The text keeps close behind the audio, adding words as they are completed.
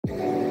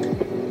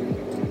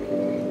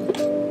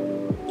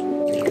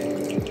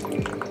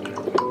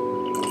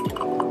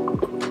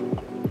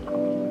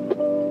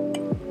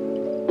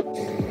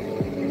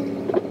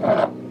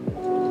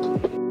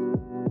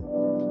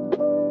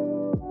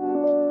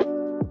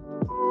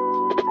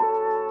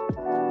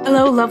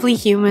Hello lovely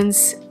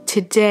humans.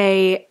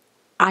 Today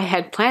I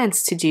had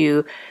plans to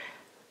do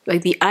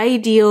like the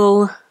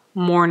ideal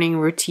morning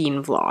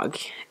routine vlog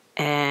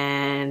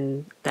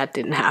and that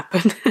didn't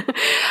happen.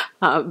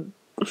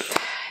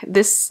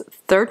 This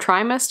third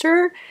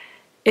trimester,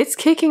 it's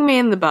kicking me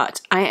in the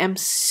butt. I am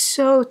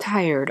so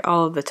tired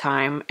all of the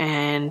time,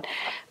 and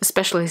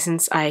especially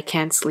since I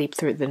can't sleep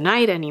through the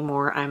night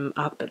anymore, I'm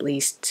up at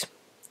least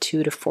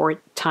 2 to 4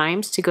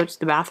 times to go to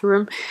the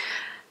bathroom.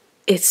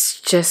 It's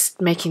just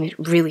making it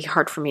really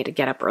hard for me to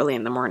get up early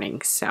in the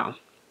morning. So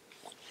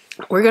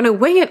we're gonna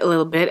wing it a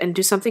little bit and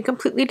do something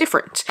completely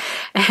different.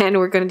 And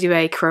we're gonna do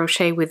a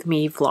crochet with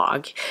me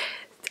vlog.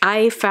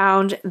 I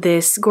found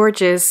this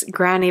gorgeous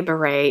granny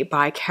beret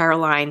by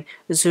Caroline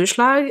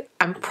Zuschlag.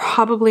 I'm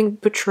probably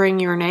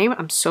butchering your name,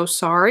 I'm so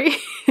sorry.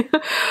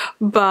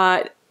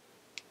 But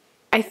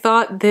I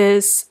thought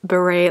this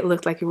beret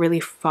looked like a really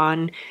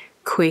fun,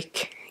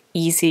 quick,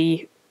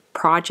 easy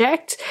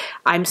project.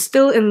 I'm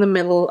still in the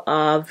middle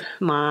of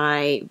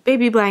my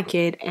baby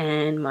blanket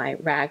and my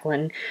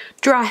raglan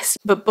dress,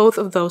 but both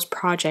of those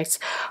projects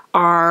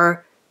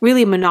are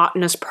really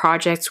monotonous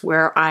projects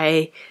where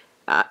I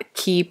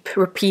keep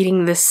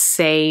repeating the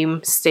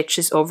same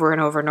stitches over and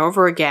over and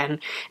over again,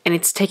 and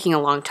it's taking a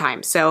long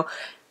time. So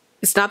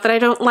it's not that I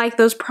don't like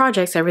those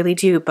projects, I really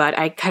do, but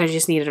I kind of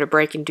just needed a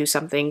break and do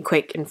something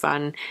quick and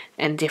fun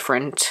and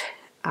different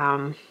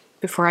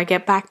before I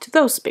get back to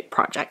those big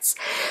projects.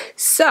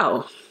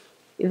 So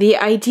the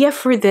idea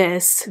for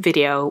this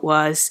video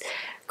was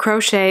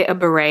crochet a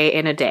beret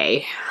in a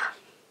day.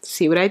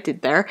 See what I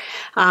did there?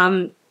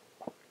 I'm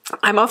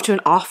off to an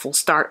awful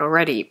start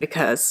already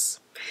because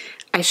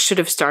I should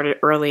have started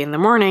early in the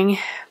morning,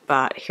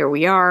 but here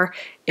we are.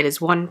 It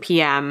is 1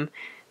 p.m.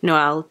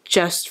 Noelle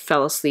just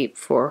fell asleep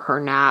for her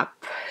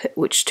nap,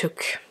 which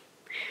took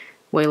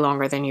way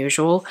longer than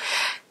usual.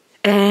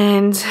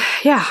 And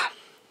yeah,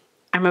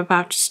 I'm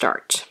about to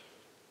start.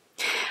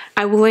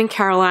 I will link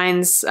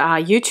Caroline's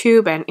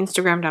YouTube and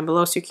Instagram down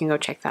below so you can go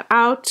check that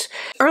out.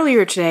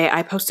 Earlier today,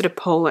 I posted a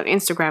poll on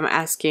Instagram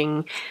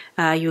asking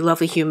you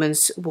lovely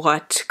humans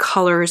what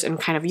colors and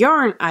kind of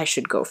yarn I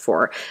should go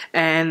for.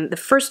 And the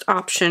first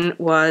option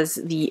was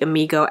the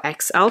Amigo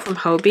XL from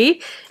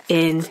Hobbii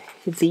in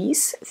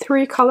these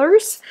 3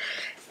 colors.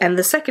 And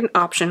the second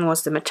option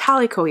was the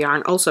Metallico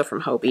yarn, also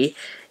from Hobbii,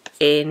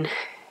 in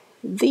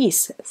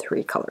these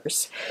 3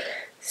 colors.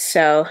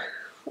 So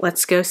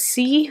let's go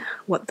see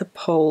what the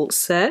poll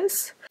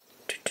says.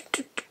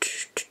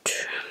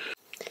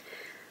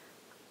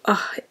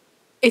 Oh,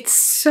 it's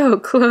so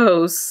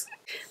close.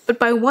 But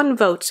by 1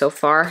 vote so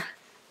far,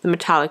 the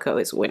Metallico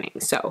is winning.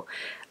 So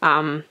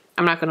I'm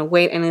not going to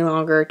wait any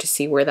longer to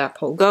see where that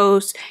poll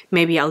goes.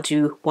 Maybe I'll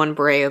do 1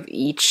 beret of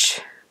each,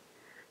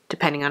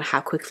 depending on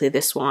how quickly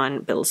this one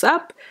builds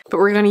up. But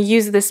we're going to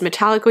use this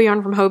Metallico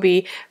yarn from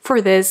Hobbii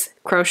for this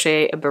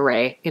crochet a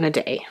beret in a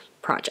day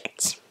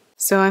project.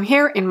 So I'm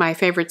here in my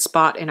favorite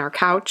spot in our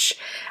couch.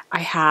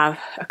 I have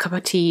a cup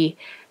of tea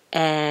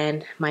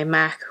and my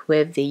Mac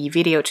with the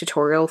video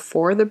tutorial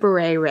for the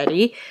beret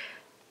ready.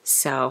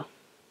 So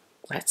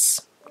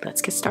let's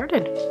get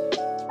started.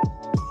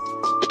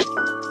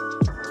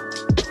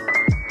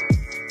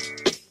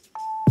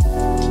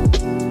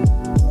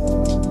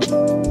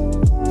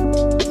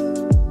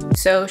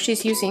 So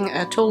she's using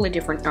a totally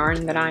different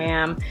yarn than I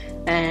am,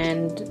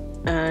 and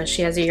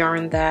she has a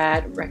yarn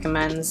that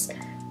recommends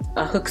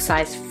a hook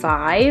size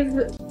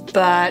 5,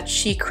 but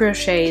she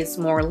crochets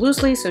more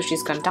loosely, so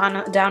she's gone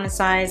down a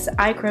size.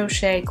 I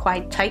crochet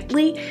quite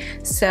tightly,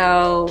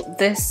 so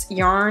this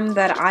yarn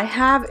that I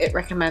have, it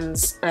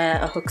recommends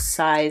a hook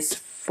size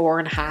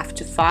 4.5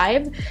 to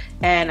 5,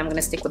 and I'm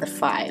gonna stick with a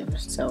 5,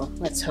 so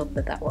let's hope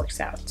that that works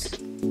out.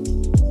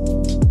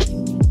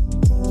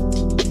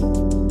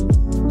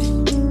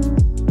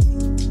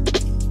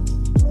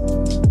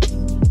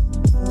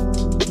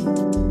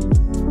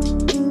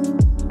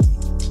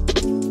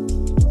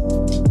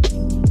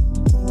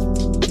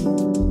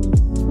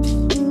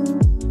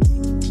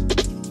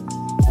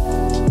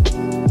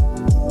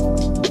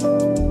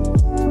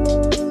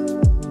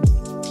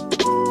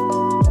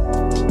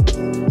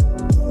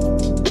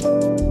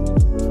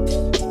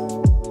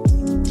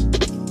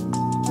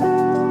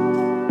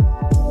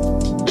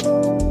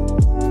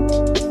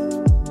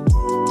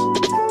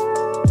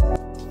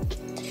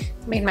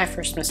 Made my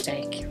first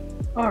mistake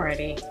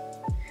already.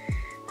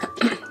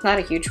 Not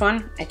a huge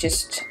one. I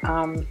just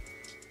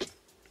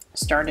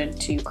started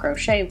to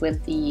crochet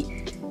with the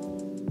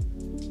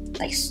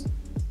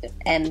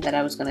end that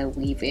I was going to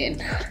weave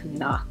in,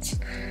 not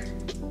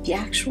the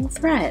actual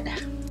thread.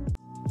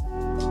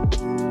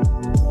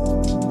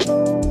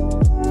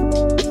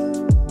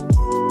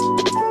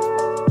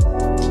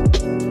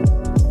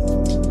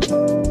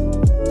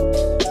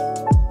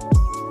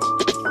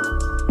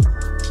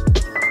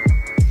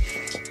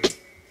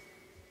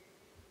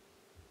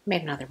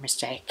 Made another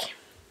mistake.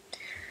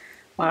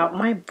 Wow,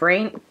 my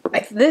brain,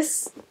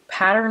 this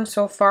pattern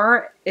so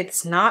far,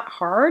 it's not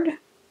hard.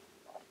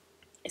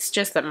 It's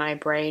just that my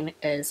brain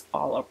is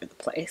all over the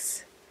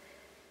place.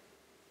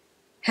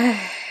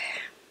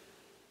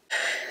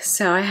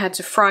 so I had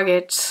to frog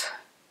it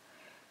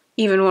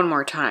even one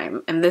more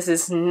time. And this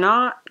is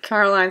not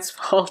Caroline's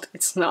fault.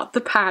 It's not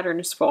the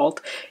pattern's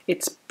fault.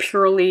 It's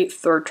purely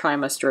third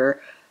trimester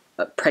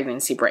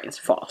pregnancy brain's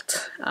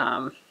fault.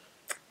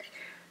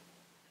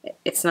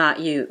 It's not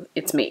you,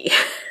 it's me.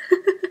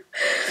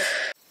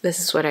 This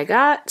is what I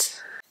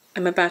got.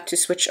 I'm about to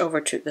switch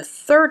over to the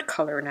third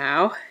color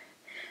now.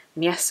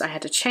 And yes, I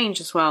had to change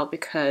as well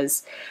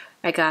because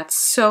I got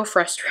so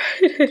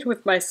frustrated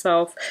with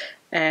myself,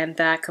 and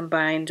that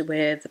combined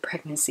with the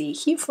pregnancy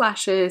heat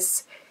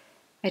flashes,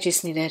 I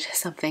just needed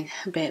something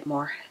a bit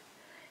more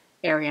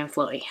airy and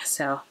flowy.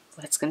 So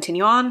let's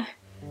continue on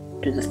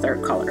to the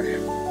third color.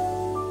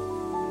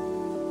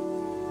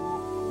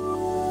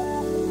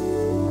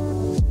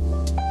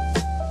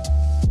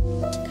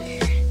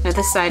 Now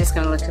this side is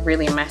going to look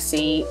really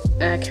messy.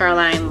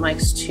 Caroline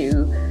likes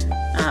to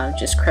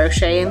just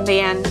crochet in the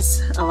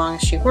ends as long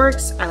as she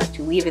works. I like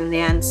to weave in the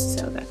ends,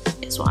 so that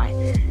is why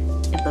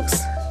it looks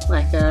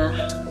like a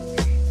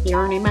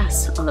yarny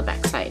mess on the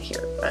back side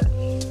here. But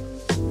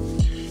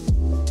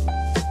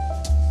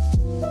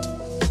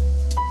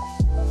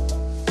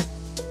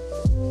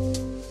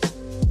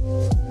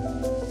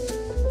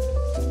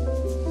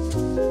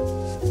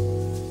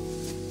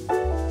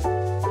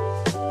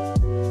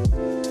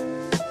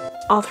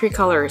all three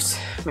colors,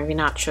 maybe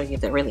not show you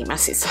the really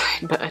messy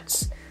side,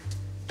 but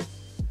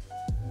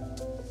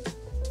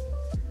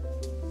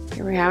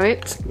here we have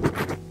it.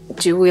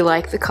 Do we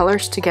like the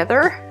colors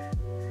together?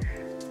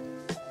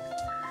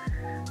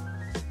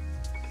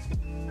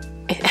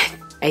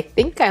 I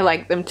think I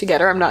like them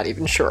together. I'm not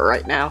even sure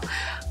right now.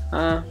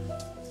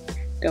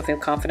 Don't feel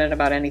confident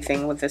about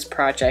anything with this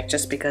project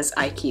just because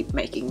I keep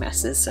making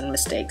messes and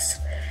mistakes.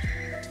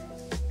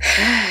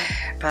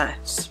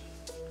 But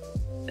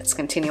let's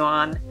continue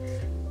on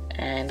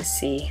and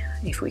see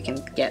if we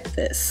can get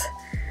this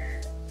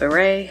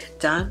beret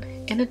done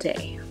in a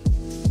day.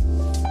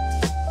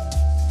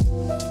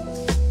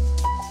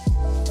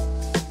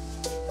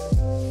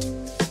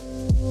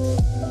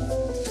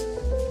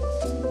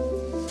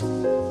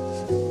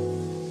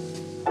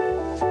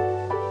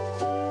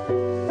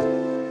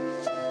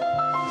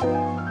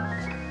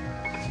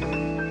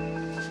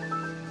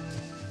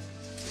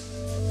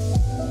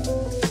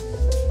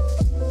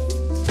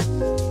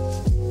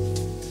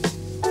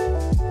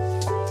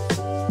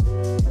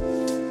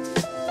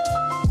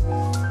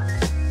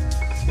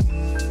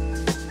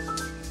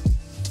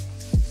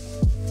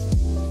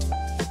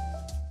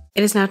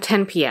 It is now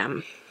 10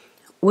 p.m.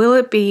 Will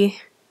it be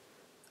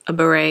a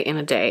beret in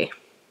a day?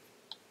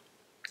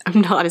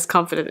 I'm not as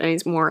confident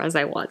anymore as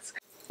I was.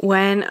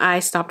 When I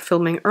stopped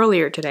filming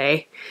earlier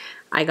today,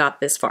 I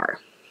got this far.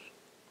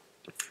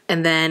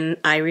 And then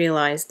I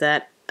realized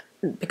that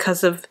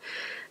because of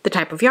the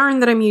type of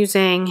yarn that I'm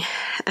using,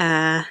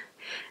 I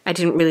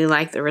didn't really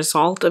like the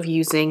result of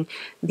using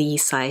the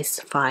size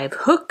 5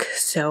 hook,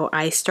 so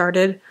I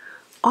started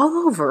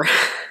all over.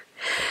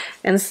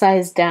 And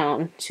sized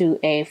down to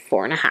a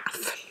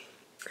 4.5.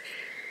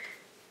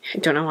 I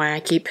don't know why I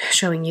keep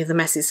showing you the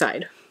messy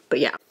side, but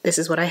yeah, this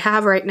is what I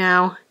have right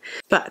now.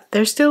 But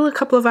there's still a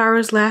couple of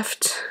hours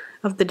left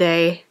of the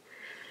day,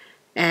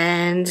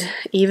 and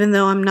even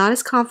though I'm not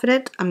as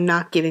confident, I'm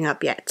not giving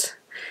up yet.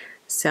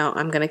 So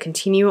I'm gonna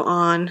continue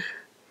on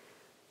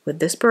with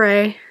this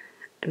beret,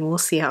 and we'll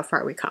see how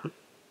far we come.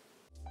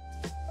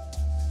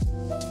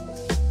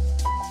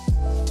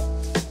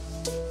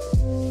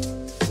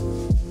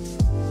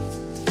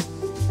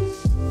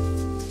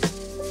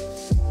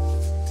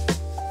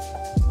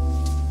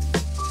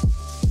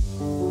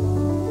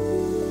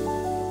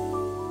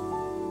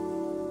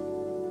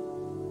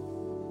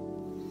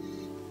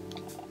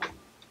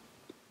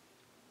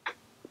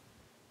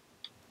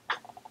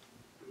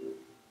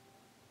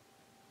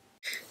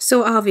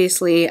 So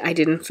obviously I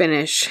didn't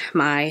finish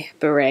my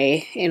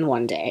beret in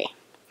one day.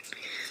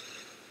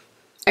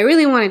 I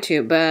really wanted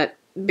to, but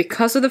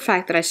because of the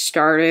fact that I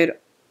started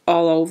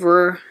all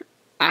over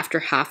after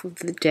half of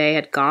the day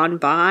had gone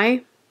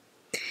by,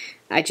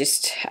 I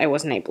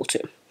wasn't able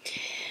to.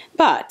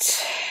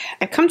 But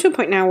I've come to a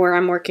point now where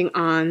I'm working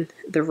on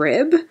the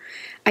rib.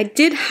 I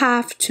did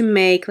have to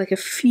make like a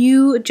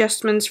few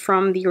adjustments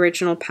from the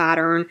original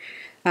pattern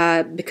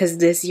because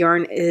this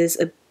yarn is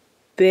a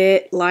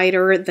bit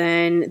lighter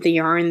than the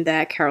yarn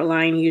that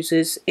Caroline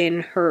uses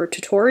in her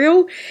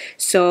tutorial.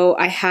 So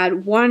I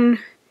had one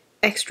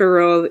extra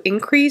row of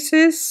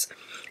increases,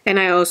 and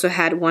I also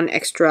had one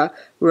extra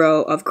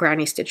row of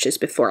granny stitches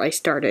before I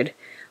started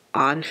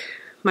on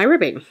my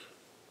ribbing.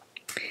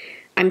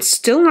 I'm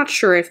still not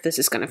sure if this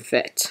is gonna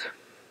fit.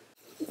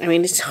 I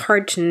mean, it's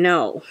hard to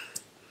know.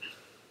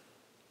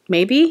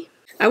 Maybe?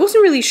 I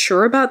wasn't really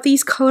sure about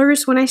these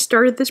colors when I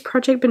started this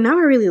project, but now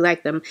I really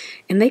like them.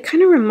 And they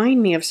kind of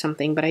remind me of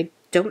something, but I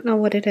don't know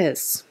what it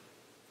is.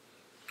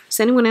 Does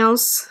anyone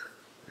else?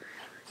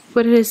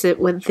 What is it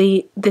with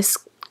this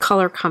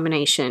color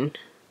combination?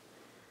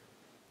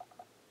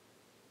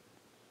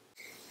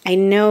 I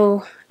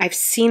know I've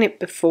seen it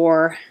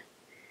before,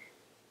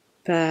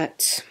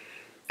 but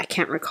I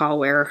can't recall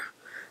where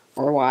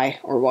or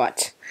why or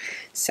what.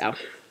 So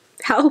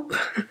help.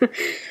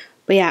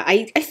 But yeah,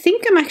 I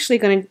think I'm actually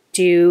going to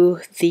do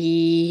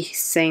the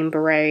same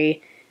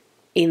beret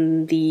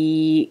in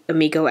the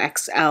Amigo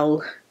XL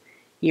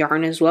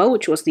yarn as well,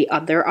 which was the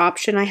other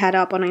option I had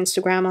up on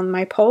Instagram on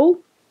my poll.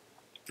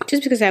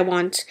 Just because I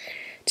want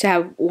to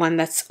have one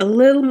that's a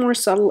little more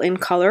subtle in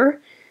color,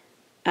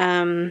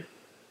 in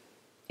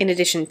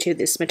addition to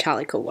this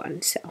Metallico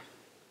one. So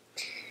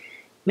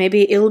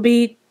maybe it'll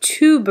be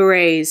 2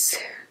 berets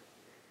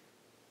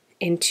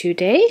in 2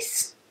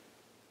 days.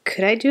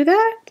 Could I do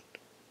that?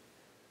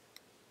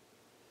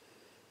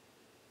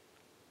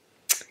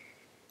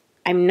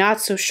 I'm not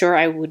so sure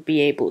I would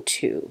be able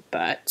to,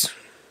 but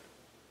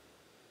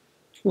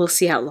we'll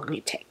see how long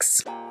it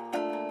takes.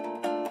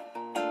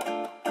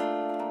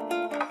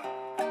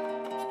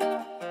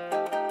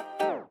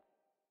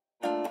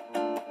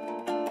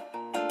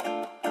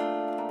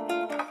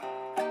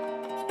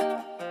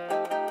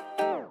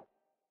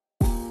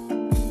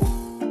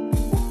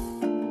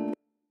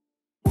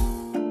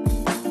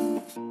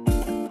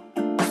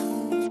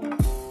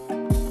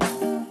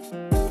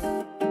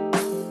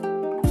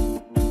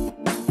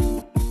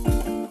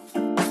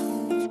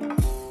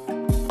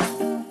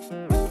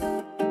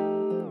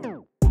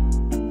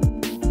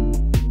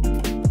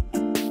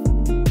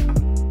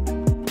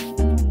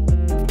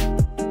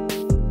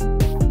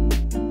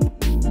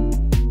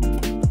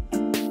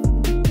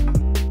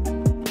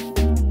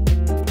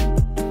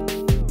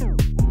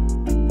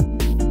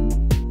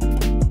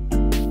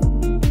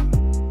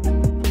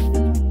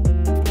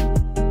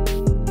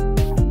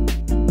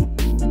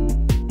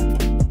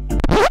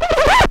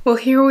 Well,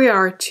 here we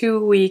are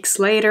 2 weeks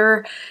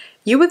later.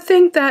 You would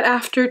think that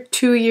after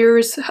 2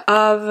 years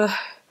of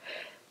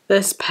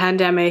this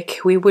pandemic,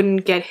 we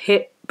wouldn't get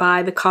hit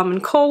by the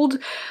common cold,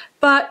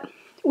 but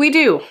we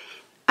do.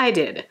 I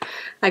did.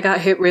 I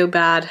got hit real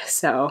bad,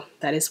 so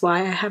that is why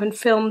I haven't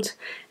filmed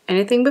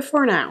anything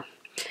before now.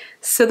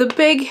 So the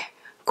big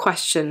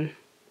question,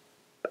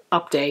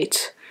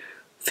 update,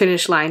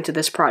 finish line to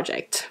this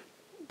project.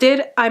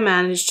 Did I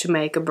manage to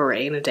make a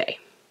beret in a day?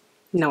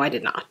 No, I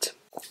did not.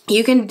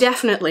 You can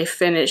definitely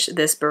finish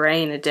this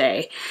beret in a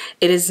day.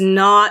 It is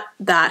not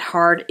that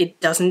hard. It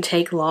doesn't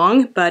take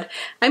long, but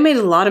I made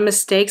a lot of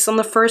mistakes on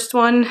the first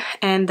one,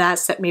 and that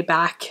set me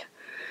back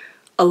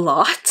a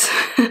lot.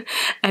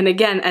 And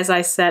again, as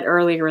I said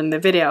earlier in the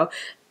video,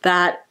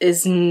 that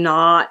is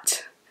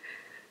not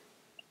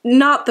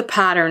the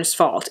pattern's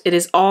fault. It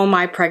is all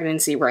my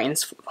pregnancy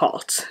brain's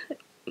fault.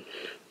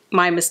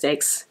 My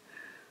mistakes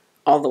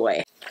all the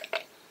way.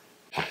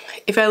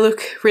 If I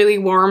look really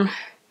warm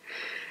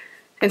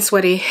and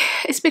sweaty,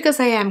 it's because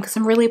I am, because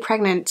I'm really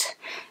pregnant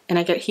and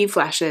I get heat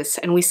flashes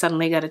and we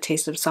suddenly get a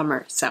taste of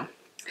summer. So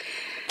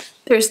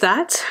there's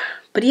that.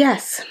 But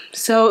yes,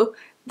 so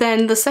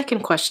then the second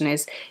question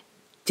is,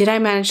 did I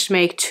manage to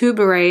make 2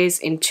 berets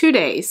in 2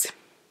 days?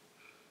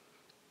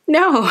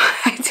 No,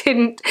 I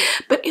didn't,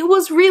 but it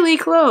was really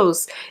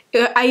close.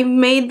 I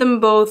made them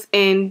both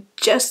in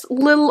just a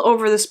little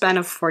over the span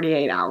of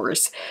 48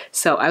 hours.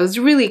 So I was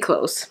really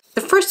close.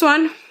 The first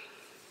one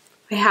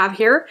I have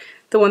here,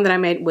 the one that I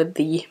made with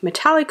the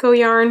Metallico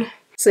yarn.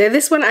 So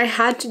this one I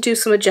had to do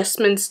some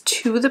adjustments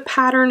to the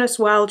pattern as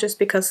well, just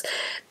because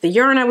the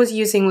yarn I was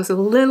using was a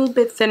little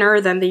bit thinner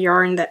than the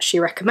yarn that she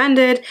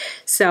recommended.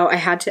 So I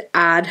had to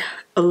add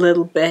a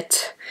little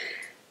bit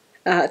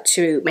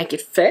to make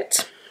it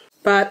fit.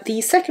 But the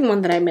second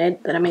one that I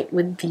made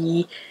with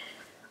the,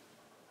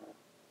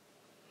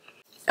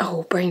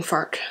 oh, brain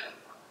fart.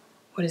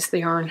 What is the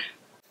yarn?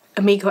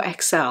 Amigo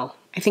XL.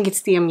 I think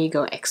it's the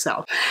Amigo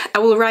XL. I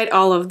will write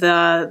all of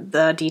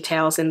the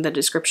details in the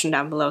description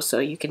down below so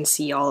you can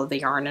see all of the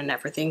yarn and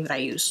everything that I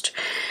used.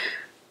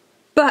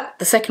 But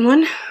the second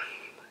one,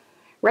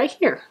 right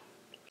here.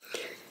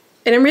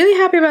 And I'm really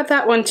happy about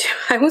that one too.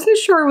 I wasn't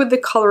sure with the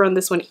color on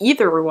this one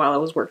either while I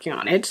was working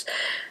on it,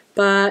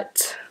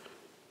 but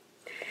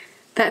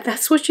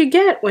that's what you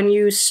get when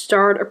you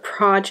start a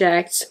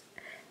project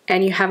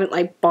and you haven't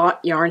like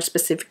bought yarn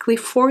specifically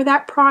for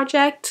that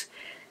project.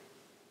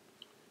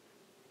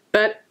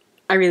 But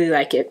I really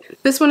like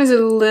it. This one is a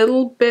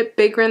little bit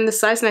bigger in the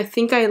size, and I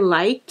think I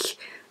like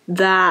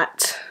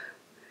that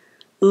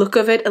look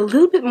of it a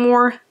little bit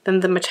more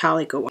than the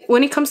Metallico one.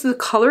 When it comes to the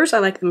colors, I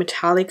like the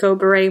Metallico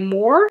beret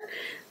more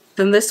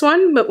than this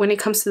one, but when it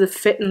comes to the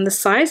fit and the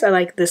size, I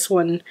like this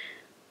one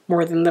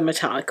more than the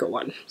Metallico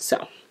one.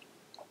 So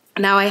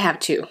now I have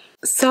 2.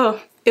 So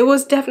it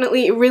was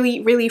definitely a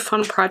really, really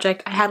fun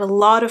project. I had a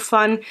lot of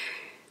fun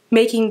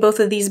making both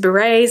of these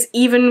berets,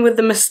 even with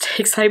the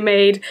mistakes I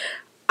made.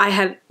 I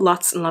had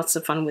lots and lots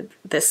of fun with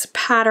this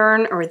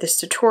pattern or this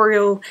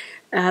tutorial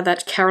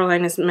that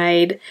Caroline has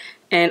made,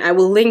 and I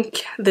will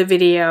link the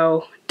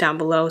video down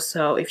below,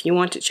 so if you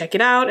want to check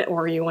it out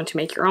or you want to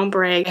make your own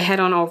beret, head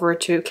on over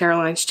to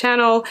Caroline's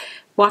channel,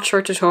 watch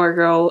her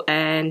tutorial,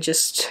 and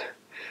just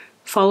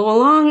follow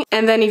along.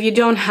 And then if you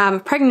don't have a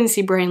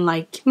pregnancy brain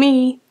like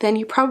me, then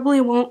you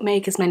probably won't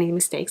make as many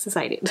mistakes as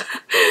I did.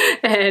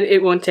 And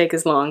it won't take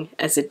as long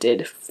as it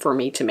did for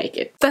me to make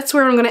it. That's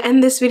where I'm gonna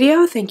end this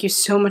video. Thank you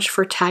so much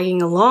for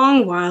tagging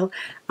along while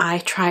I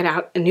tried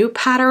out a new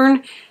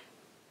pattern.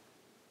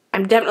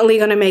 I'm definitely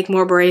going to make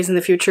more berets in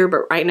the future,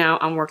 but right now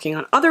I'm working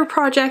on other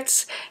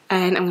projects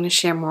and I'm going to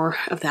share more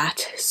of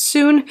that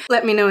soon.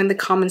 Let me know in the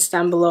comments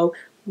down below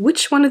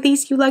which one of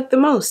these you like the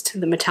most,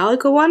 the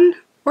Metallico one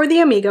or the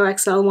Amigo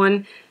XL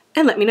one,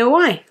 and let me know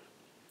why.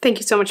 Thank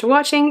you so much for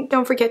watching.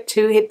 Don't forget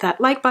to hit that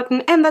like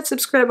button and that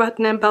subscribe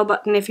button and bell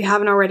button if you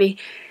haven't already,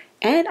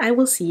 and I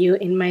will see you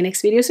in my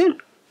next video soon.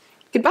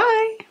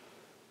 Goodbye!